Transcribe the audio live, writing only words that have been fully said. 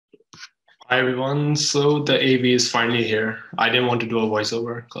Hi everyone. So the AV is finally here. I didn't want to do a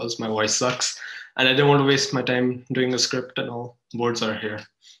voiceover because my voice sucks, and I didn't want to waste my time doing a script and all. Boards are here,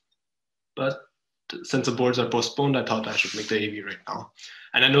 but since the boards are postponed, I thought I should make the AV right now.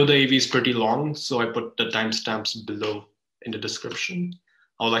 And I know the AV is pretty long, so I put the timestamps below in the description.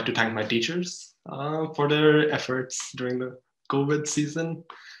 I would like to thank my teachers for their efforts during the COVID season,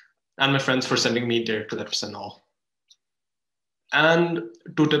 and my friends for sending me their clips and all. And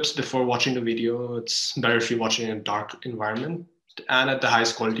two tips before watching the video: it's better if you're watching in a dark environment and at the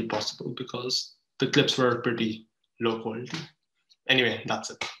highest quality possible because the clips were pretty low quality. Anyway, that's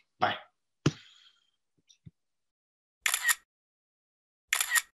it. Bye.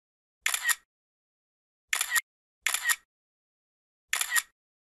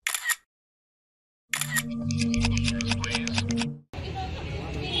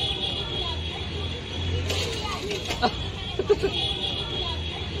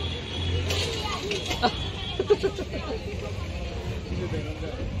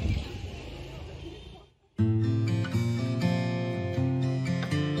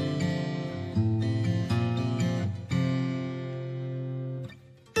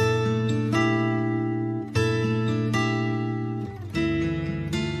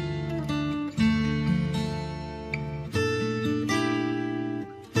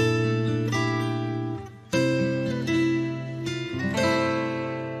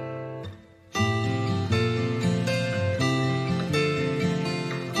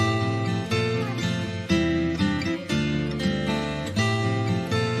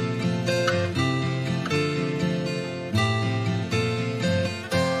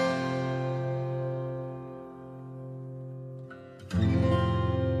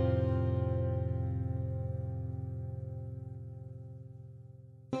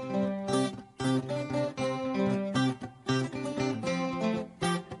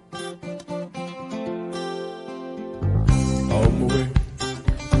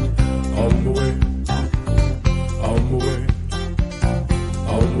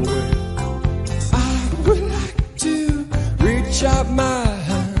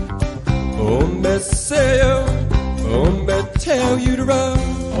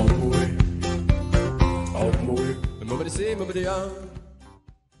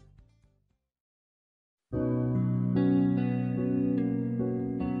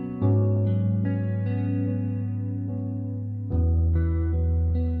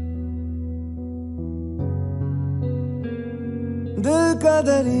 दिल का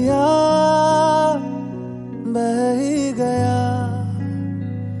दरिया बह ही गया,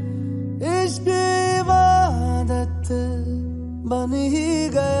 इश्क इबादत बन ही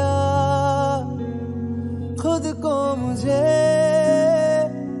गया, खुद को मुझे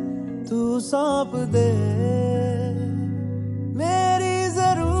तू सौंप दे, मेरी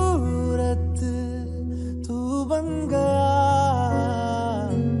जरूरत तू बन गया,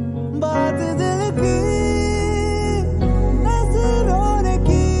 बात दिल की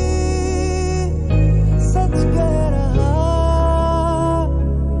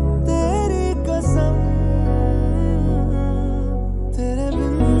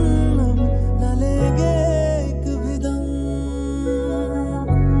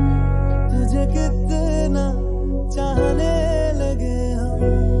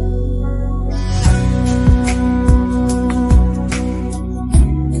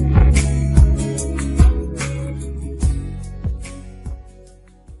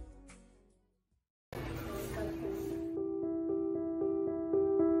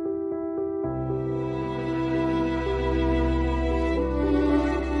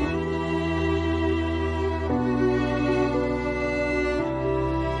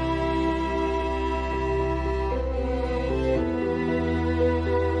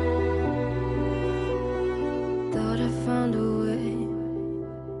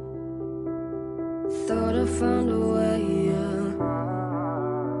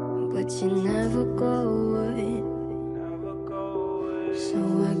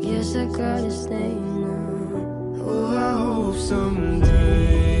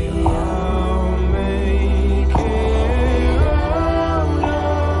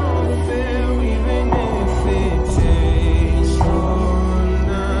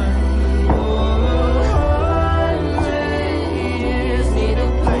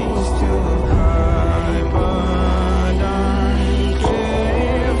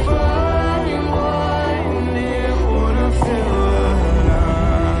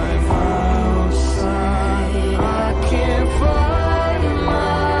Find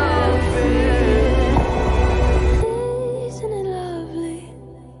my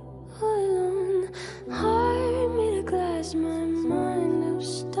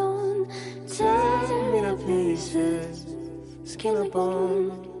skin a bone.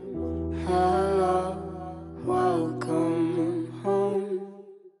 Hello, welcome home.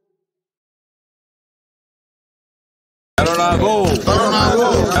 Karuna go, Karuna go,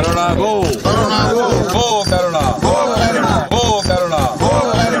 Karuna go, Karuna go, go Karuna, go Karuna, go Karuna, go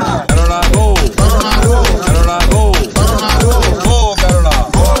Karuna, Karuna go, Karuna go, Karuna go, Karuna go, go Karuna,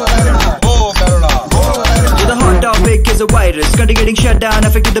 go Karuna, go Karuna, go Karuna. The hot topic is a virus, country getting shut down,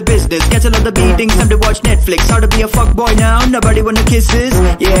 affected the business. Cancel all the meetings, time to watch Netflix. How to be a fuckboy now? Nobody wanna kisses.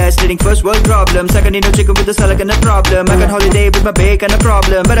 Yeah, stating first world problems. I can eat no chicken with a salad and a problem. I can holiday with my bake and a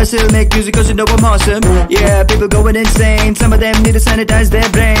problem, but I still make music 'cause you know I'm awesome. Yeah, people going insane. Some of them need to sanitize their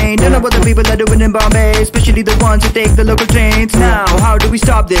brain. Don't know what the people are doing in Bombay, especially the ones who take the local trains. Now, how do we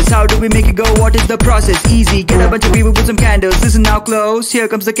stop this? How do we make it go? What is the process? Easy, get a bunch of people with some candles. Listen now close, here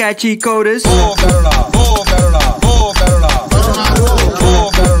comes the catchy chorus. Go Karuna, go Karuna, go Karuna, Karuna go, go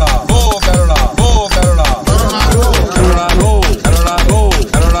Karuna, go Karuna, go Karuna, Karuna go, Karuna go, Karuna go,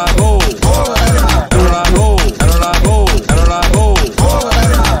 Karuna go, go Karuna, Karuna go, Karuna go, Karuna go, go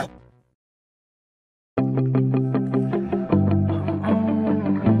Karuna.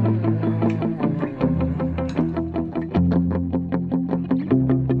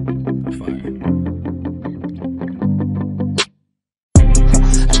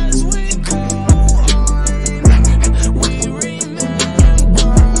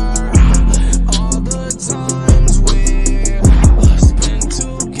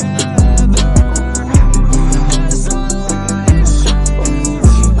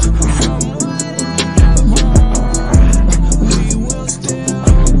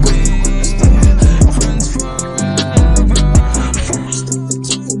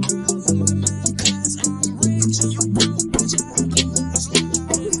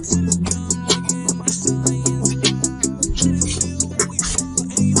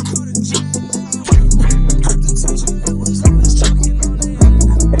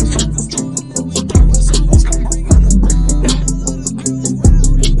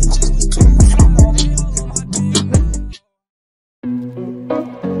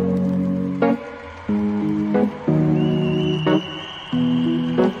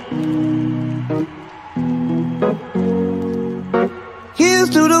 Here's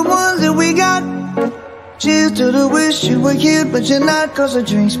to the ones that we got. Cheers to the wish you were here, but you're not. 'Cause the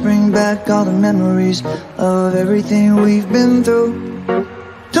drinks bring back all the memories of everything we've been through.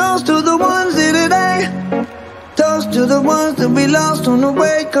 Toast to the ones here today. Toast to the ones that we lost on the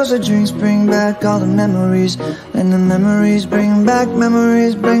way. 'Cause the drinks bring back all the memories, and the memories bring back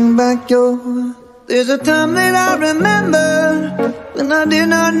your. There's a time that I remember when I did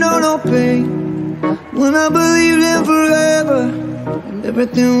not know no pain, when I believed in forever and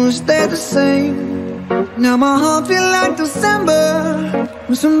everything would stay the same. Now my heart feel like December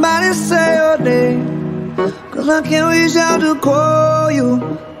when somebody say your name. 'Cause I can't reach out to call you,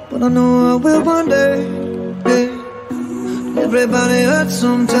 but I know I will one day. Hey. Everybody hurts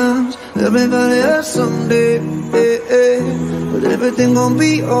sometimes, everybody hurts someday. Hey, hey. But everything gon'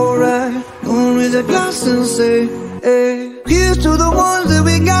 be alright. Gonna raise a glass and say, hey. Here's to the ones that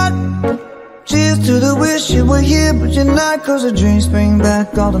we got. Cheers to the wish you were here, but you're not. 'Cause the dreams bring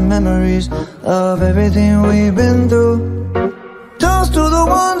back all the memories of everything we've been through. Toast to the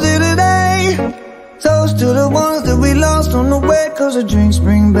ones here today. Toast to the ones that we lost on the way. 'Cause the drinks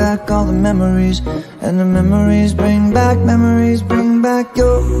bring back all the memories, and the memories bring back your. Memories bring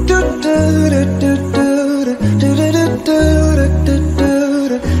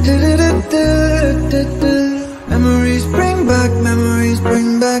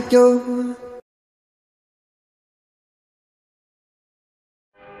back your.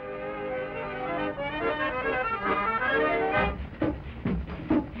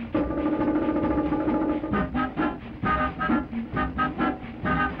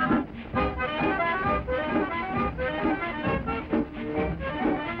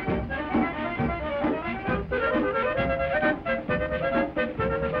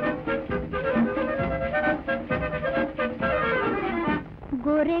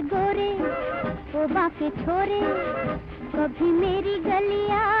 गोरे गोरे वो बाके छोरे, कभी मेरी गली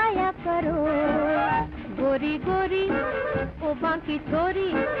आया करो। गोरी गोरी वो बाकी छोरी,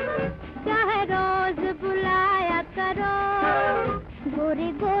 चाहे रोज बुलाया करो। गोरे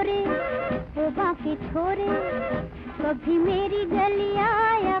गोरे वो बाके छोरे, कभी मेरी गली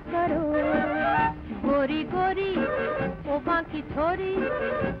आया करो। गोरी गोरी वो बाकी छोरी,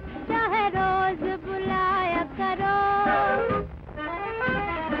 चाहे रोज बुलाया करो।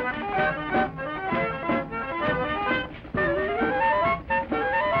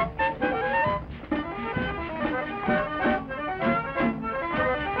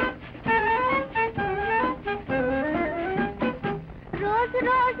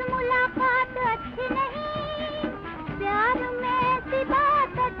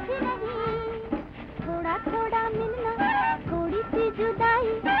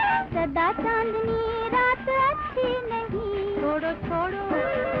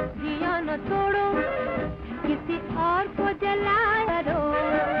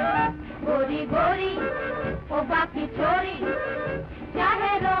 की छोरी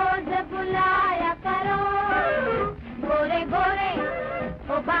चाहे रोज बुलाया करो गोरे गोरे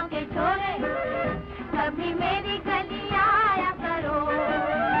ओ बांके छोरे कभी मेरी गली आया करो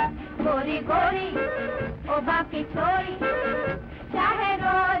गोरी गोरी ओ बांके छोरी चाहे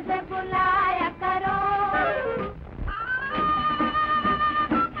रोज बुलाया करो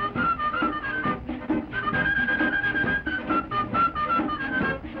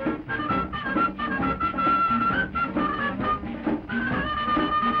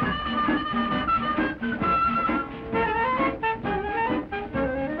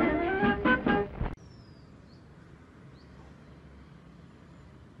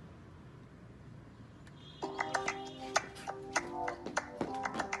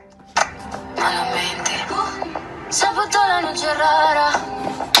Se fue toda la noche rara,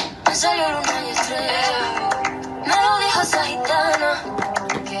 me salió luna y estrella. Me lo dijo esa gitana,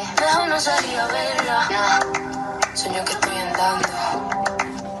 que mejor no salir a verla. Sueño que estoy andando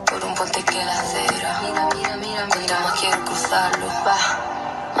por un puente que la acera. Mira, mira, mira, mira, más quiero cruzarlo. Va,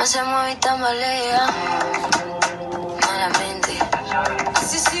 más se mueve y tambalea. Malamente,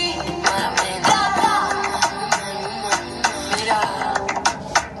 sí, sí, malamente. Mira.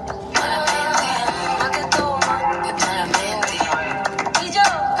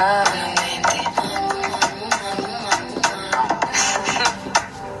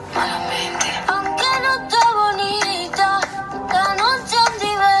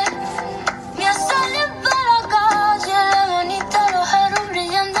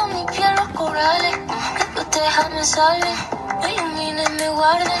 Me sale, me ilumina y me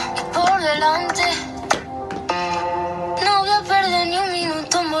guarde y por delante. No voy a perder ni un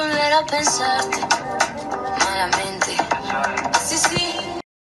minuto en volver a pensarte. Malamente, sí, sí.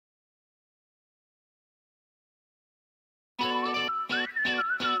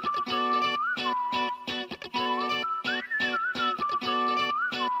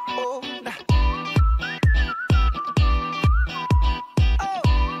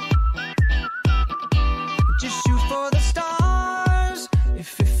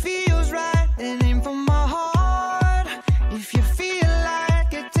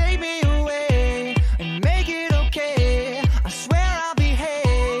 Take me away and make it okay. I swear I'll behave.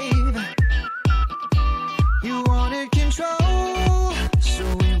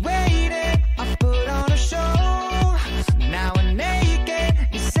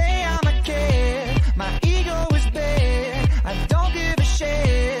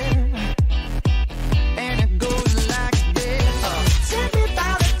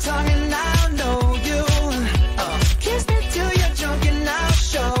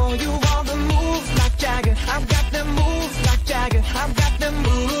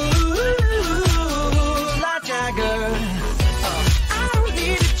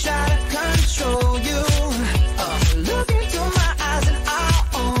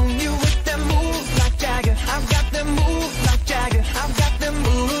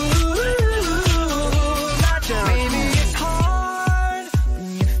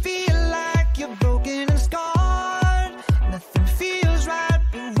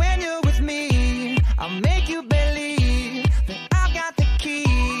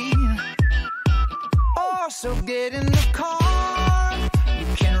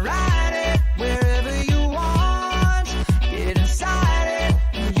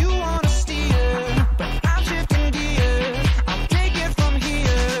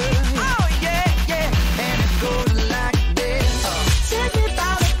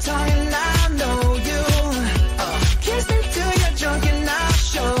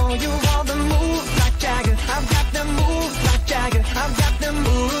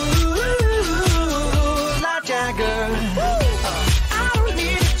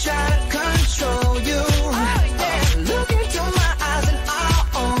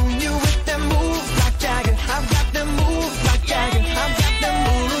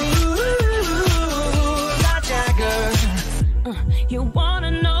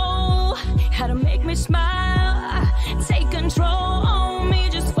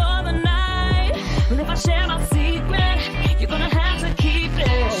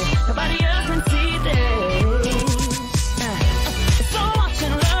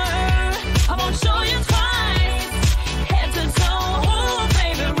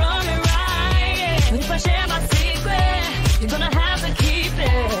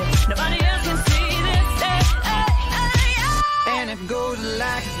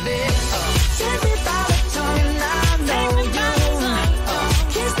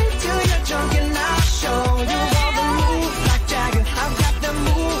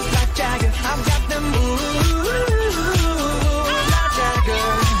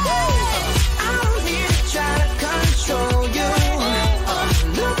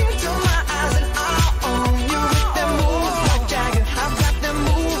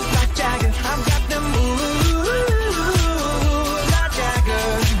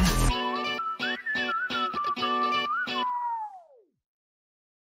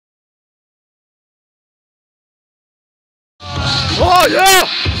 Oh yeah!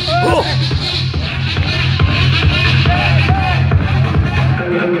 Oh.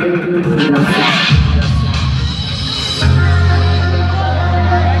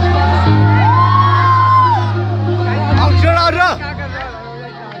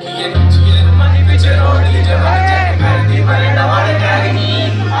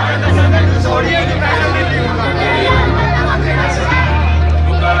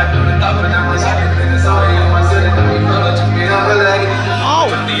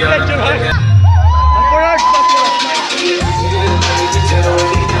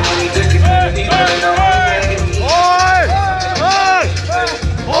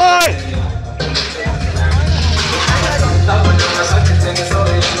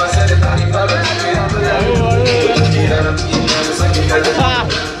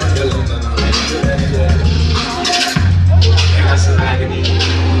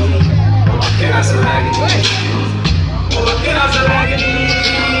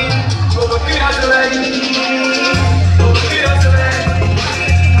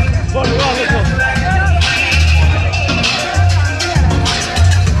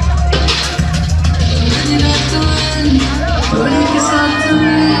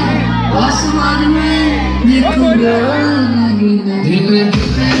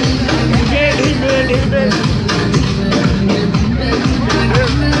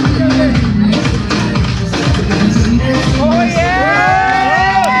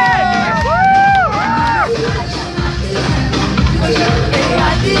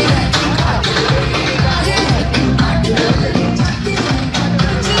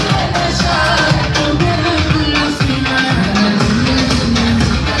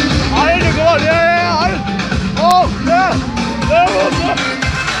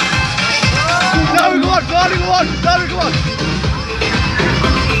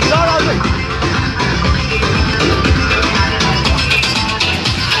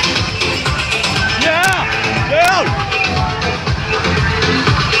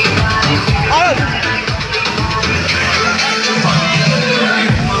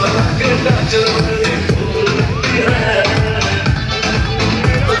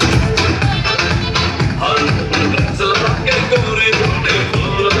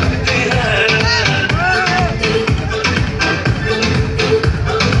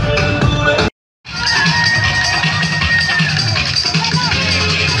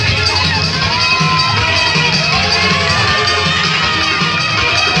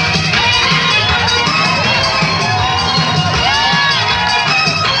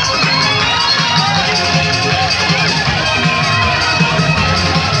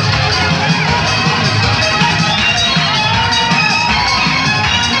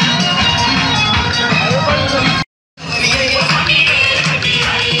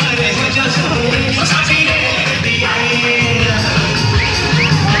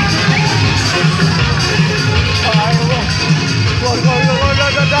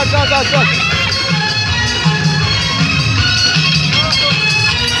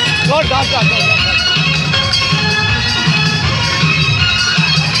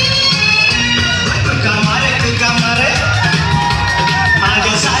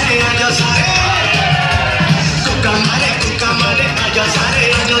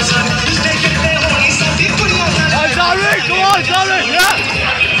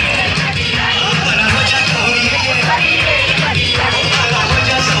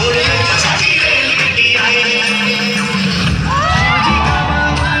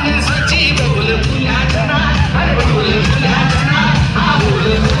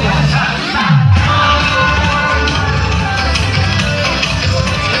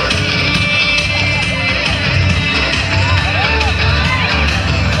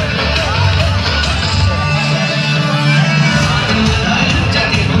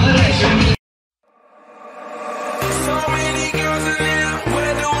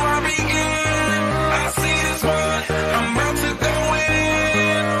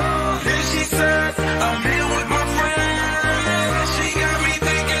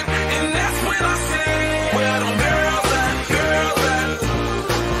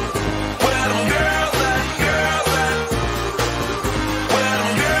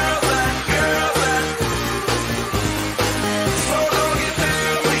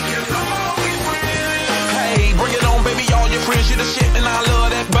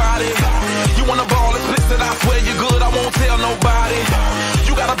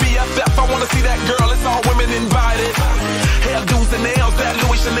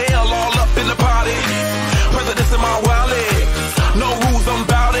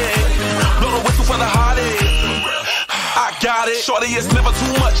 Shorty, it's never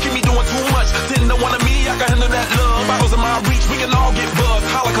too much, keep me doing too much. Tend to one of me, I can handle that love. bottles in my reach, we can all get buzzed.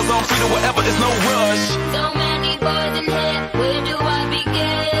 Holla, cause I'm free to whatever, it's no rush. So many boys in here, where do I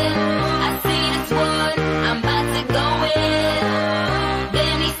begin? I see this one, I'm about to go in.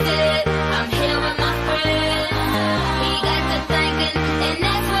 Then he said, I'm here with my friend. He got to thinking, and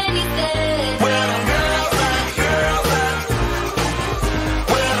that's when he said, Where them girls at, girls at?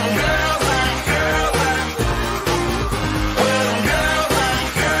 Where them girls at, girls at? Where them girls at,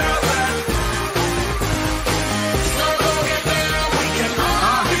 girls at? So go get down, we can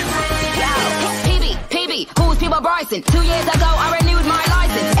all be free. Yo, PB, who's People Bryson? 2 years ago, I renewed my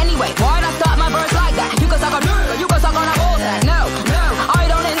license. Anyway, why'd I start my verse like that? You can suck on you can suck on a all that. No, I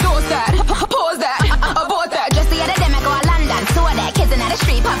don't endorse that. Pause that, abort that. Just the other day, I go to London. Saw that, kids in the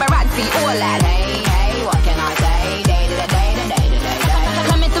street, paparazzi, all that. Hey, what can I say? Day to day.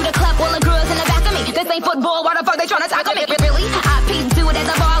 Coming through the club, all the girls in the back of me. This ain't football, why the fuck they tryna tackle me? Really? I peeped do it at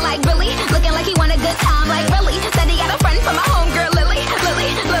the bar like Billie. Looking like he want a good time like Billie. Said he got a friend from my homegirl Lily.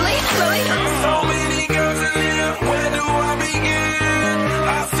 So many girls in here, where do I begin?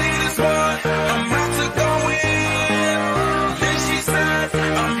 I see this one, I'm about to go in. Then she said,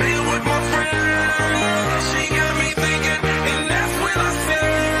 I'm here with my friend. She got me thinking, and that's when I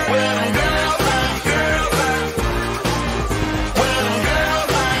said, where them girls at, girls at? Where them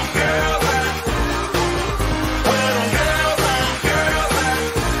girls at, girls at? Where them girls at, girls at?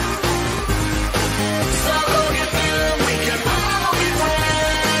 So go get them, we can all be friends.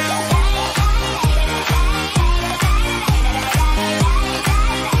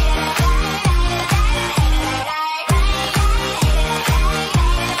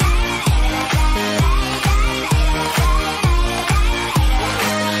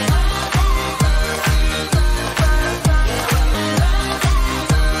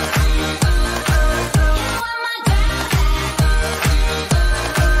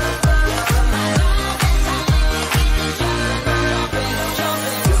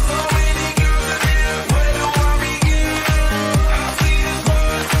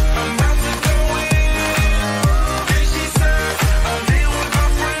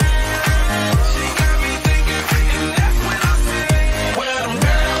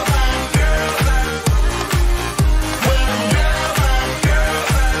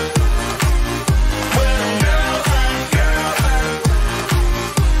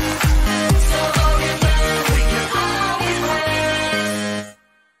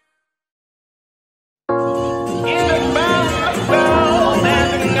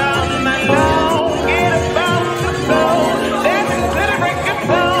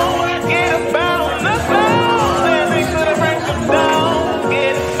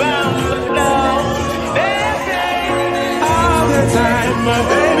 My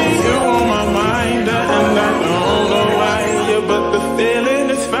baby, you on my mind, and I don't know why, but the feeling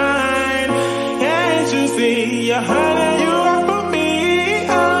is fine. Can't you see you're high?